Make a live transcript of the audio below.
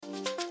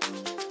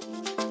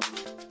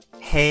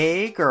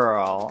Hey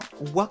girl,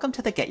 welcome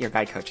to the Get Your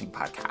Guy Coaching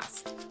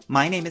Podcast.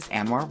 My name is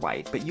Anwar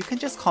White, but you can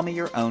just call me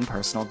your own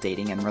personal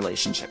dating and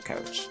relationship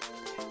coach.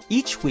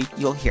 Each week,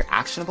 you'll hear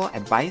actionable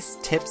advice,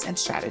 tips, and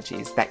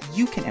strategies that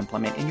you can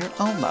implement in your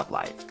own love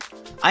life.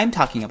 I'm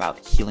talking about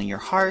healing your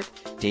heart,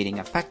 dating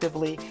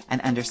effectively,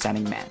 and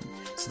understanding men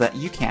so that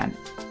you can,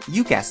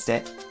 you guessed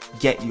it,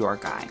 get your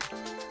guy.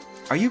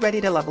 Are you ready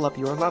to level up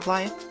your love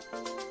life?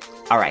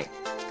 All right,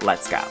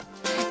 let's go.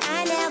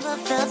 I never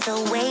felt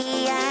the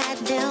way I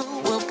do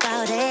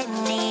about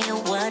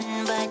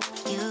anyone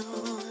but you.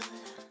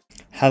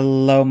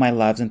 Hello, my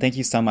loves, and thank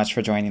you so much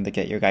for joining the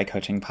Get Your Guy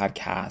Coaching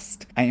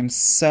Podcast. I am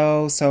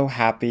so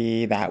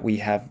happy that we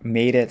have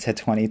made it to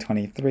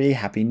 2023.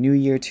 Happy New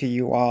Year to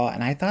you all.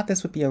 And I thought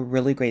this would be a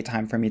really great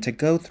time for me to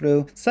go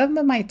through some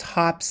of my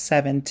top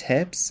 7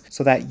 tips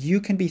so that you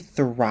can be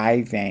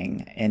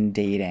thriving in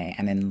dating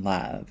and in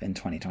love in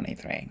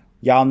 2023.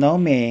 Y'all know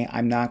me.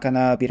 I'm not going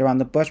to beat around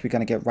the bush. We're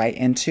going to get right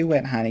into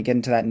it, honey. Get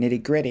into that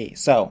nitty gritty.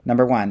 So,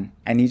 number 1,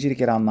 I need you to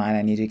get online.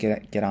 I need you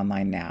to get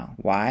online now.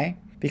 Why?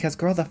 Because,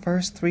 girl, the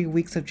first 3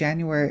 weeks of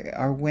January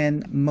are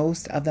when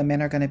most of the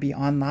men are going to be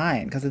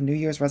online because of New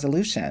Year's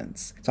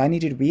resolutions. So I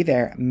need you to be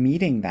there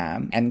meeting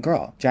them. And,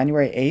 girl,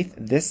 January 8th,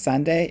 this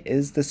Sunday,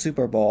 is the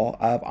Super Bowl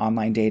of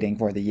online dating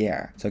for the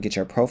year. So get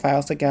your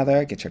profiles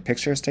together, get your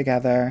pictures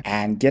together,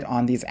 and get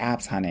on these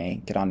apps,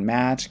 honey. Get on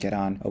Match, get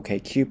on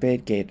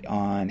OkCupid, get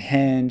on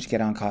Hinge, get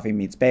on Coffee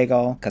Meets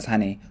Bagel. Because,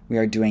 honey, we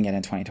are doing it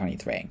in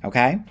 2023,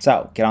 okay?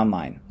 So get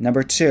online.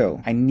 Number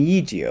 2, I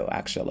need you,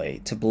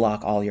 actually, to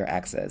block all your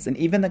exes. And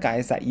even the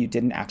guys that you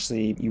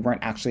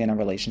weren't actually in a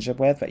relationship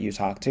with, but you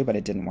talked to, but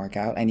it didn't work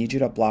out, I need you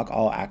to block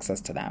all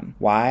access to them.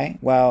 Why?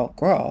 Well,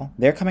 girl,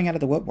 they're coming out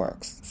of the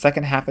woodworks.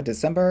 Second half of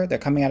December, they're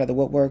coming out of the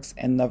woodworks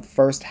in the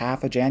first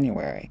half of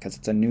January because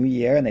it's a new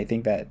year and they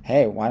think that,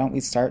 hey, why don't we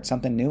start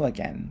something new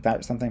again?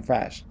 Start something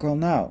fresh. Girl,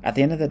 no. At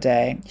the end of the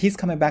day, he's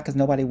coming back because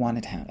nobody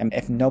wanted him. And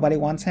if nobody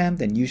wants him,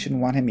 then you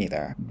shouldn't want him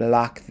either.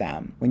 Block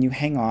them. When you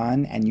hang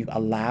on and you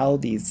allow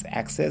these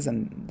exes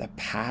and the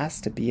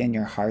past to be in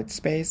your heart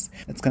space,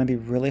 it's going to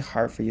be really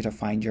hard for you to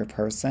find your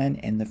person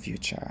in the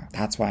future.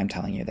 That's why I'm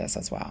telling you this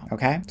as well.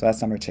 Okay? So that's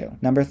number 2.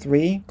 Number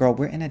 3, girl,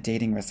 we're in a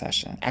dating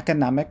recession.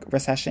 Economic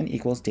recession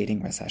equals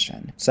dating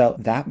recession. So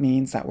that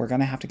means that we're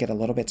going to have to get a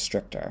little bit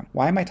stricter.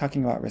 Why am I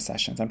talking about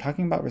recessions? I'm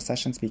talking about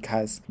recessions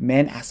because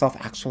men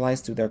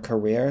self-actualize through their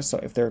career. So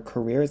if their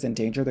career is in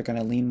danger, they're going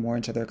to lean more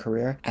into their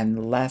career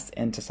and less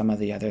into some of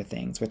the other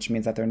things, which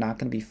means that they're not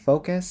going to be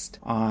focused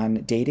on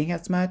dating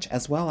as much,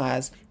 as well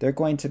as they're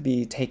going to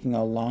be taking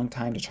a long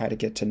time to try to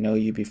get to know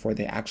you before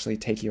they actually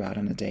take you out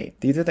on a date.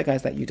 These are the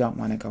guys that you don't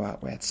want to go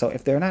out with. So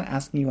if they're not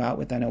asking you out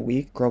within a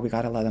week, girl, we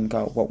got to let them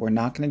go. What we're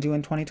not going to do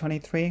in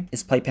 2023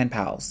 is play pen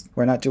pals.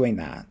 We're not doing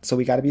that. So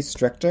we got to be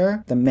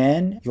stricter. The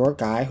men, your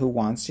guy who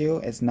wants you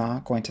is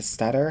not going to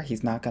stutter.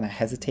 He's not going to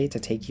hesitate to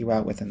take you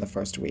out within the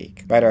first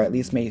week, right? Or at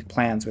least make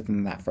plans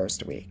within that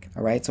first week.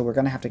 All right. So we're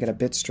going to have to get a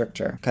bit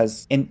stricter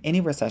because in any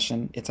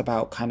recession, it's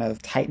about kind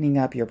of tightening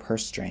up your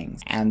purse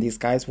strings. And these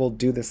guys will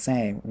do the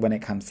same when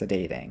it comes to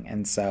dating.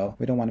 And so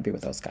we don't want to be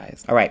with those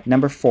guys. All right.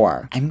 Number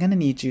 4, I'm going to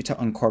need you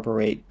to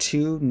incorporate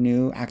 2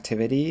 new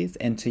activities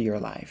into your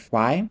life.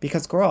 Why?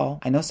 Because, girl,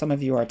 I know some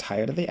of you are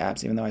tired of the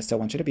apps, even though I still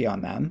want you to be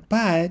on them,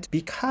 but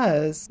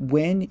because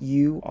when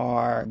you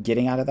are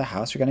getting out of the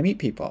house, you're going to meet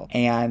people.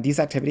 And these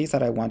activities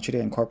that I want you to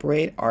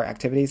incorporate are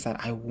activities that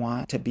I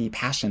want to be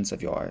passions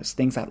of yours,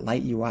 things that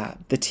light you up.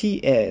 The T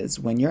is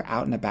when you're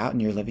out and about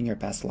and you're living your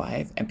best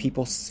life and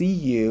people see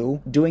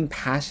you doing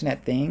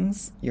passionate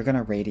things, you're going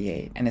to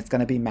radiate and it's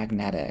going to be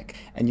magnetic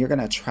and you're going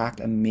to attract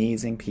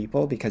amazing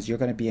people because you're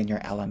going to be in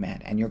your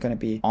element and you're going to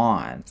be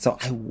on. So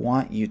I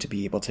want you to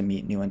be able to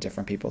meet new and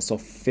different people. So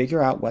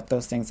figure out what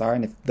those things are.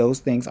 And if those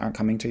things aren't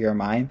coming to your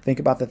mind, think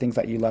about the things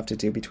that you love to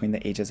do between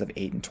the ages of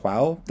 8 and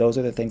 12. Those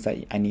are the things that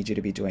I need you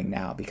to be doing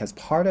now, because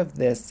part of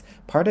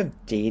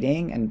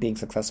dating and being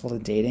successful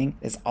in dating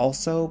is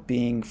also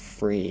being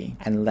free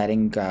and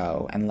letting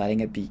go and letting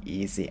it be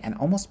easy and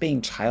almost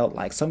being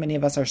childlike. So many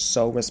of us are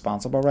so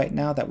responsible right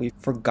now that we've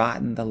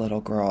forgotten the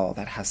little girl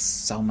that has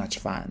so much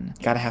fun.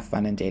 You got to have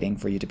fun in dating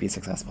for you to be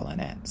successful in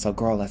it. So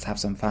girl, let's have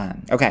some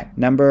fun. Okay,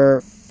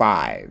 number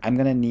 5. I'm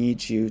going to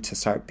need you to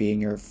start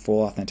being your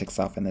full authentic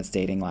self in this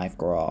dating life,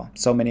 girl.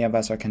 So many of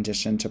us are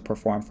conditioned to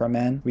perform for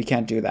men. We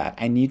can't do that.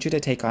 I need you to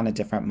take on a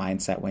different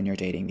mindset when you're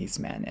dating these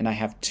men. And I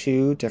have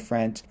 2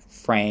 different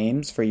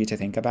frames for you to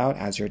think about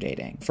as you're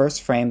dating.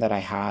 First frame that I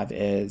have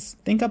is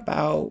think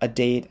about a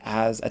date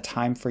as a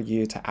time for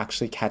you to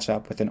actually catch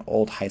up with an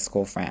old high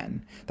school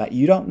friend that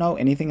you don't know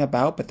anything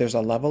about, but there's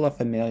a level of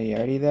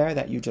familiarity there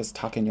that you just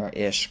talk in your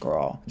ish, girl.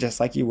 girl, just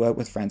like you would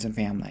with friends and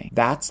family.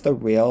 That's the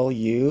real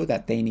you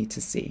that they need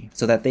to see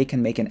so that they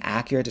can make an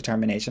accurate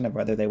determination of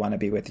whether they want to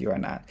be with you or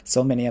not.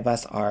 So many of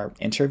us are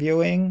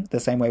interviewing the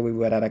same way we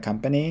would at a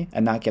company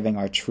and not giving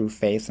our true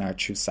face and our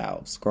true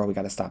selves. Girl, we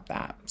got to stop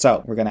that.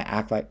 So we're going to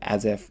act like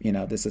as if,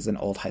 this is an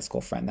old high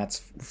school friend. That's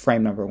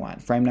frame number one.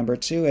 Frame number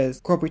two is,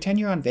 girl, pretend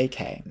you're on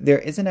vacay. There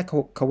isn't a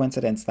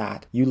coincidence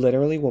that you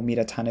literally will meet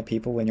a ton of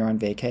people when you're on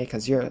vacay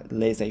because you're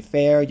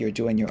laissez-faire, you're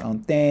doing your own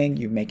thing,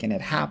 you're making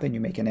it happen,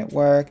 you're making it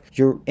work.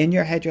 You're in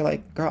your head, you're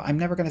like, girl, I'm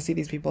never going to see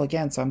these people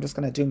again, so I'm just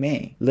going to do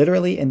me.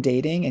 Literally in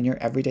dating, in your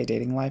everyday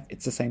dating life,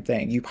 it's the same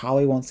thing. You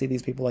probably won't see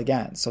these people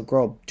again. So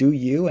girl, do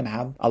you and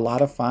have a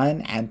lot of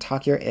fun and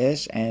talk your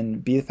ish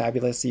and be the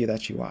fabulous you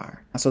that you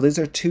are. So these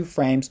are two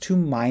frames, two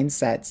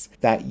mindsets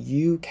that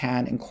you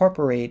can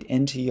incorporate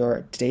into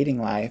your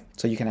dating life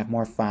so you can have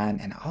more fun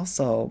and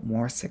also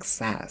more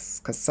success.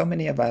 Because so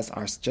many of us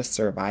are just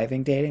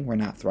surviving dating, we're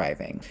not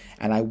thriving.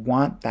 And I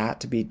want that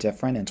to be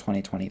different in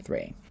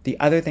 2023. The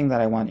other thing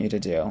that I want you to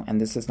do, and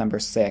this is number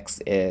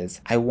 6,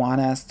 is I want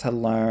us to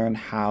learn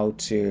how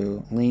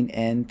to lean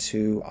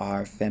into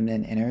our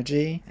feminine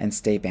energy and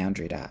stay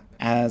boundaried up.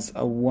 As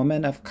a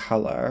woman of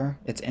color,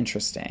 it's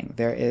interesting.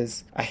 There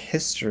is a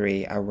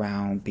history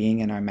around being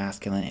in our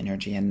masculine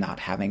energy and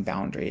not having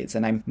boundaries.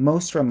 And I'm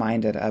most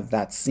reminded of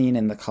that scene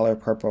in The Color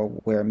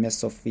Purple where Miss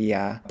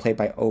Sophia, played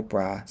by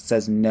Oprah,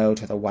 says no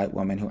to the white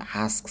woman who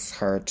asks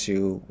her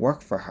to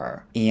work for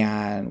her.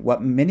 And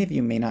what many of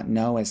you may not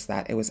know is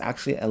that it was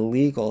actually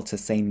illegal to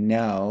say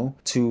no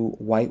to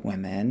white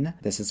women,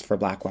 this is for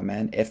black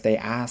women, if they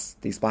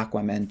asked these black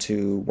women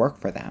to work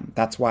for them.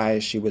 That's why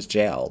she was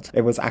jailed.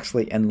 It was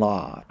actually in law.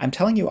 I'm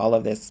telling you all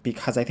of this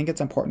because I think it's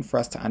important for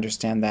us to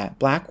understand that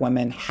black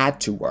women had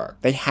to work.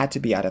 They had to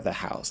be out of the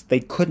house. They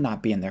could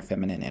not be in their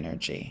feminine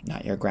energy.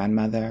 Not your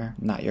grandmother,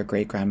 not your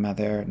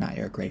great-grandmother, not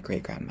your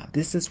great-great-grandmother.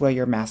 This is where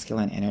your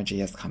masculine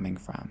energy is coming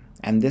from.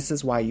 And this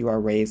is why you are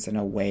raised in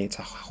a way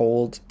to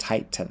hold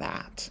tight to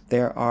that.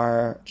 There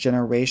are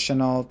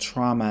generational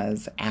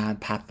traumas and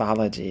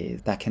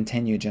pathologies that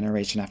continue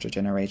generation after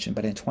generation.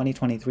 But in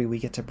 2023, we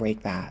get to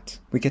break that.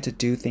 We get to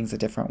do things a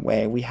different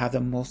way. We have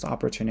the most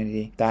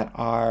opportunity that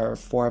our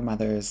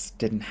foremothers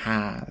didn't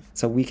have.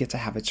 So we get to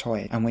have a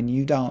choice. And when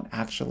you don't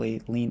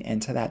actually lean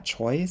into that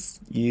choice,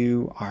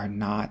 you are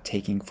not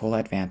taking full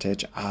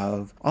advantage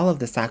of all of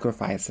the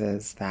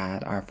sacrifices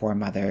that our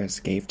foremothers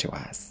gave to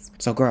us.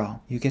 So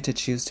girl, you get to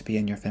choose to be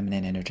in your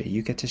feminine energy.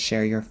 You get to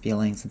share your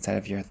feelings instead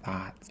of your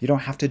thoughts. You don't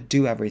have to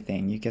do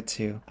everything. You get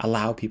to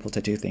allow people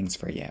to do things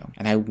for you.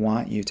 And I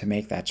want you to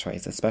make that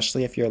choice,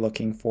 especially if you're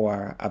looking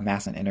for a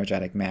masculine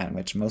energetic man,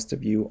 which most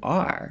of you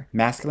are.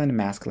 Masculine and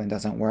masculine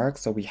doesn't work,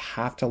 so we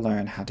have to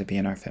learn how to be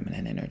in our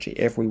feminine energy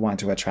if we want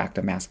to attract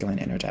a masculine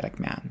energetic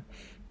man.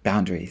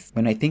 Boundaries.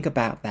 When I think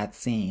about that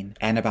scene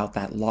and about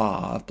that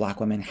law of black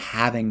women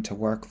having to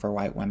work for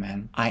white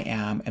women, I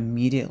am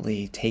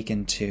immediately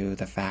taken to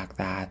the fact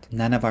that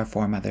none of our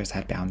foremothers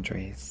had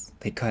boundaries.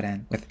 They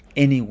couldn't with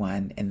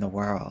anyone in the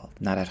world,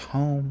 not at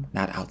home,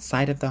 not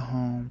outside of the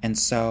home. And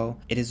so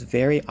it is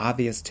very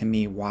obvious to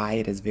me why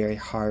it is very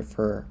hard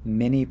for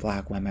many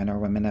black women or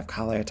women of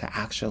color to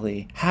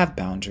actually have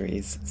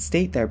boundaries,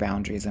 state their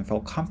boundaries, and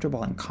feel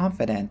comfortable and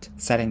confident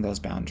setting those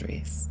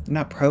boundaries. They're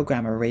not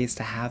programmed or raised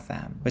to have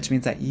them, which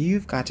means that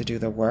you've got to do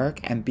the work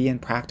and be in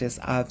practice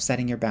of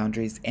setting your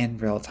boundaries in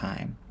real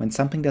time. When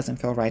something doesn't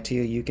feel right to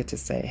you, you get to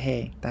say,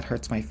 hey, that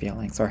hurts my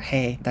feelings, or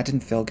hey, that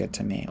didn't feel good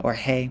to me, or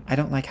hey, I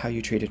don't like how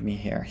you treated me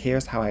here.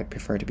 Here's how I'd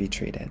prefer to be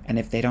treated. And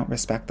if they don't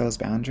respect those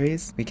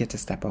boundaries, we get to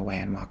step away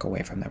and walk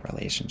away from the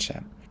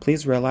relationship.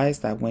 Please realize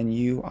that when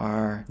you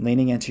are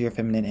leaning into your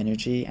feminine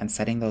energy and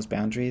setting those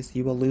boundaries,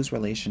 you will lose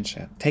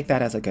relationship. Take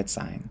that as a good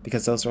sign,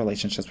 because those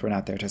relationships were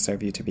not there to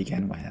serve you to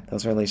begin with.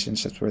 Those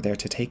relationships were there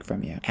to take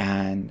from you.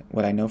 And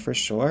what I know for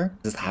sure,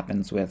 this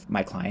happens with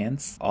my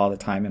clients all the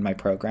time in my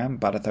program,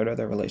 about a third of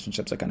their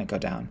relationships are going to go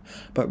down.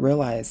 But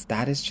realize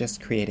that is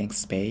just creating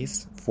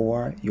space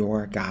for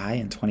your guy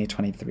in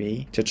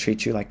 2023 to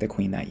treat you like the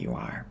queen that you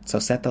are. So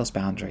set those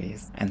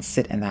boundaries and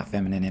sit in that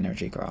feminine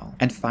energy, girl.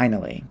 And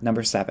finally,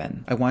 number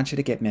 7, I want you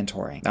to get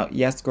mentoring. Now,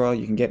 yes, girl,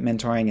 you can get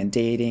mentoring and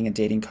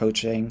dating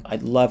coaching.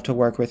 I'd love to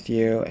work with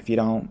you. If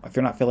you're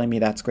not feeling me,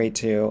 that's great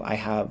too. I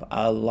have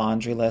a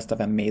laundry list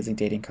of amazing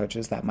dating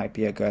coaches that might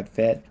be a good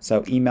fit.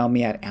 So email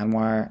me at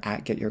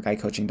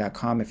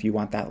anwar@getyourguycoaching.com if you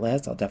want that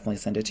list. I'll definitely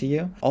send it to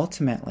you.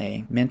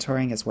 Ultimately,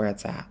 mentoring is where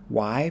it's at.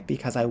 Why?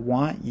 Because I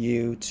want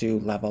you to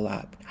level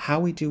up. How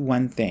we do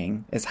one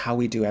thing is how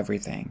we do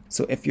everything.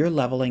 So if you're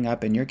leveling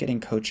up and you're getting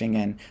coaching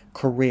in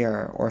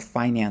career or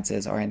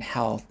finances or in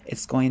health,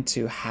 it's going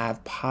to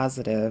have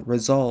positive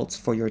results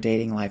for your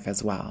dating life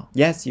as well.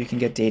 Yes, you can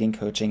get dating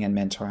coaching and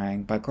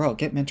mentoring, but girl,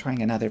 get mentoring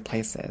in other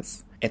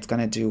places. it's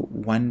going to do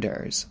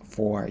wonders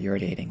for your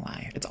dating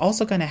life. It's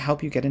also going to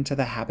help you get into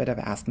the habit of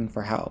asking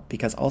for help,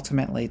 because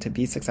ultimately, to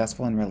be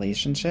successful in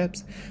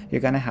relationships,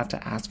 you're going to have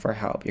to ask for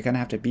help. You're going to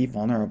have to be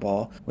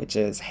vulnerable, which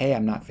is, hey,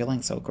 I'm not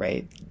feeling so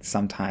great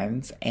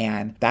sometimes.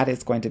 And that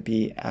is going to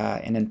be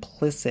an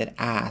implicit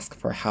ask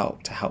for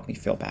help to help me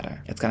feel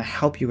better. It's going to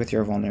help you with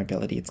your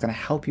vulnerability. It's going to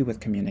help you with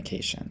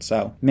communication.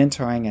 So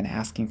mentoring and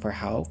asking for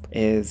help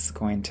is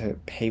going to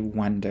pay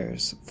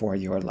wonders for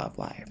your love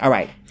life. All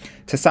right,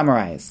 to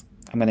summarize,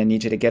 I'm going to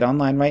need you to get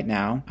online right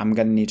now. I'm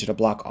going to need you to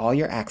block all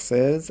your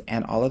exes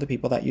and all of the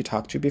people that you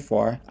talked to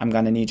before. I'm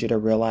going to need you to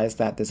realize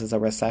that this is a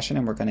recession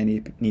and we're going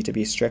to need to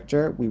be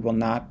stricter. We will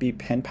not be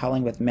pen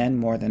paling with men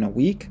more than a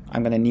week.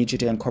 I'm going to need you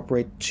to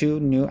incorporate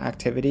 2 new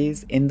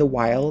activities in the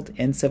wild,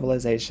 in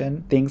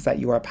civilization, things that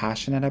you are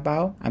passionate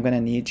about. I'm going to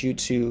need you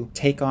to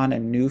take on a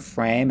new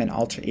frame and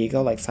alter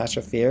ego like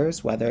Sasha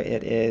Fierce, whether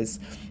it is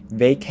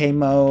vacay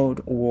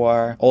mode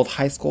or old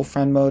high school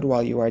friend mode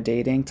while you are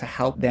dating, to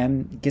help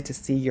them get to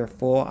see your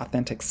full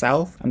authentic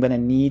self. I'm going to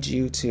need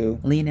you to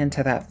lean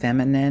into that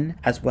feminine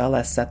as well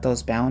as set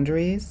those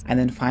boundaries. And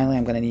then finally,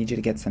 I'm going to need you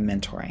to get some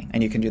mentoring.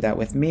 And you can do that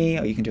with me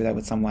or you can do that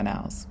with someone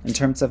else. In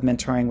terms of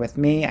mentoring with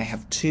me, I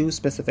have 2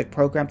 specific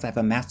programs. I have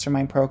a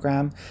mastermind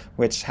program,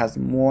 which has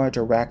more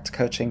direct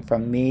coaching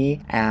from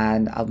me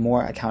and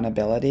more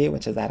accountability,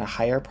 which is at a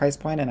higher price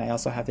point. And I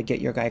also have the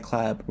Get Your Guy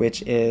Club,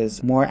 which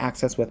is more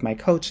access with my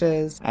coaches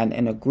and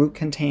in a group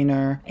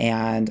container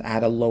and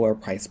at a lower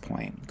price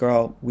point.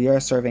 Girl, we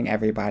are serving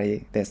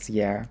everybody this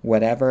year.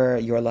 Whatever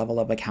your level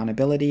of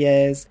accountability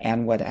is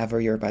and whatever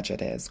your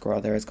budget is,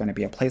 girl, there is going to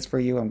be a place for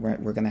you, and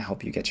we're going to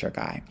help you get your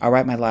guy. All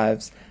right, my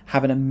loves,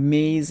 have an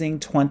amazing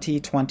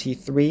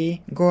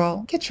 2023.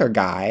 Girl, get your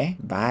guy.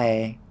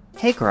 Bye.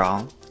 Hey,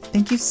 girl.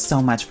 Thank you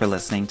so much for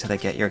listening to the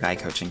Get Your Guy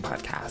Coaching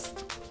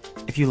podcast.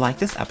 If you like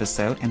this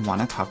episode and want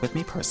to talk with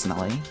me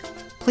personally,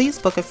 please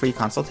book a free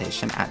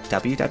consultation at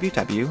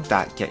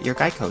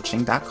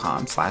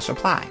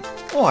www.getyourguycoaching.com/apply,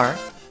 or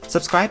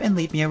subscribe and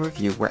leave me a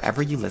review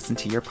wherever you listen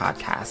to your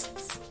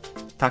podcasts.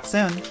 Talk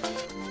soon.